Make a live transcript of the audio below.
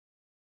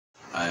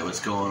Alright,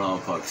 what's going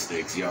on, Puck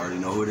Sticks? You already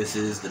know who this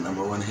is, the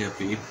 #1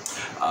 hippie.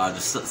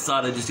 Just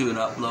thought I'd just do an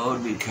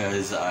upload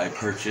because I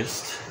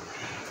purchased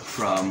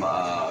from,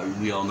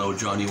 we all know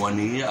Johnny One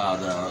Knee,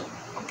 the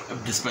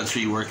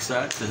dispensary he works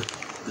at, the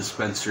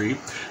dispensary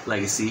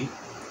Legacy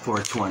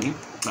 420.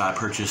 I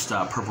purchased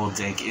Purple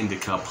Dank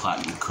Indica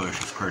Platinum Kush.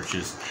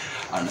 Purchased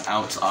an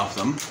ounce off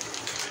them.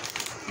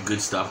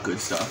 Good stuff, good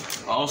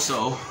stuff.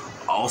 Also,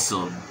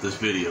 this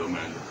video,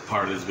 man,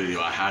 part of this video,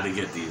 I had to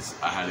get these.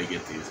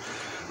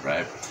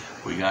 Right?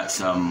 We got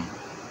some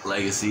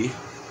Legacy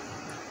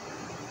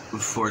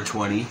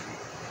 420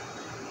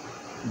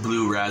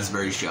 blue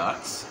raspberry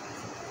shots.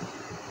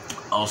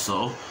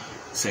 Also,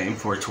 same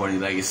 420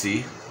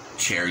 Legacy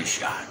cherry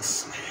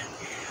shots. Man,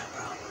 yeah,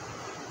 bro.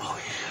 Oh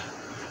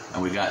yeah.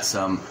 And we got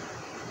some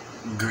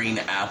green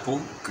apple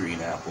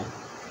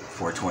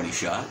 420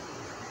 shot.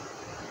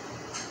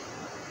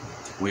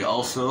 We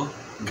also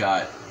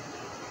got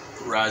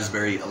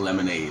raspberry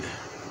lemonade.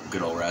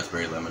 Good old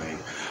raspberry lemonade.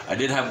 I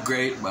did have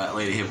grape, but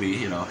Lady Hippie,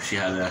 you know, she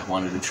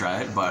wanted to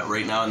try it. But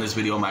right now in this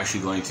video, I'm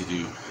actually going to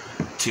do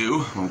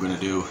two. I'm going to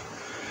do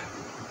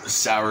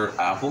sour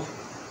apple,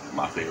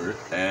 my favorite,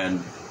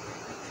 and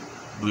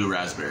blue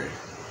raspberry.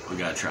 We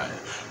gotta try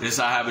it.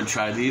 I haven't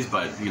tried these,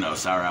 but you know,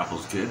 sour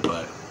apple's good.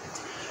 But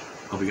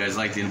hope you guys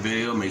liked the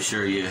video. Make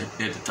sure you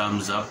hit the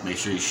thumbs up. Make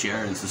sure you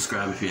share and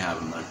subscribe if you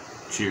haven't, man.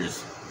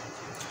 Cheers.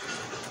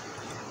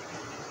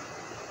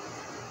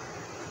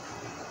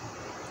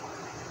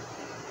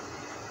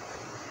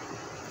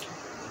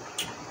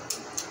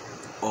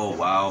 Oh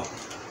wow.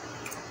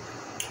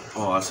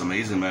 Oh, that's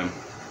amazing, man.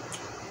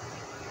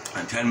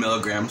 And 10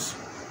 milligrams.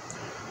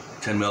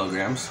 10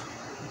 milligrams.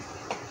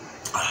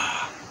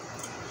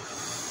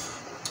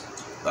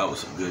 That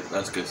was good.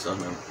 That's good stuff,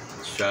 man.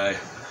 Let's try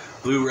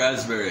blue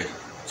raspberry.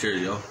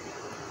 Cheers, yo.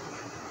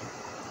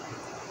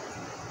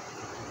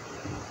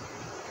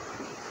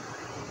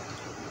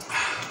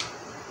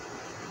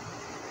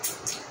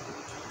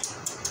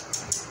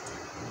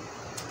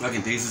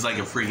 Fucking tastes like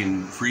a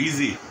freaking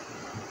freezy.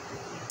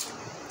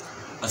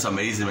 That's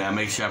amazing, man.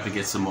 Make sure I have to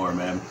get some more,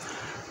 man.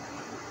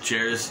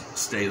 Cheers.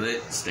 Stay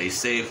lit. Stay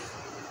safe.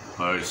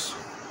 Peace.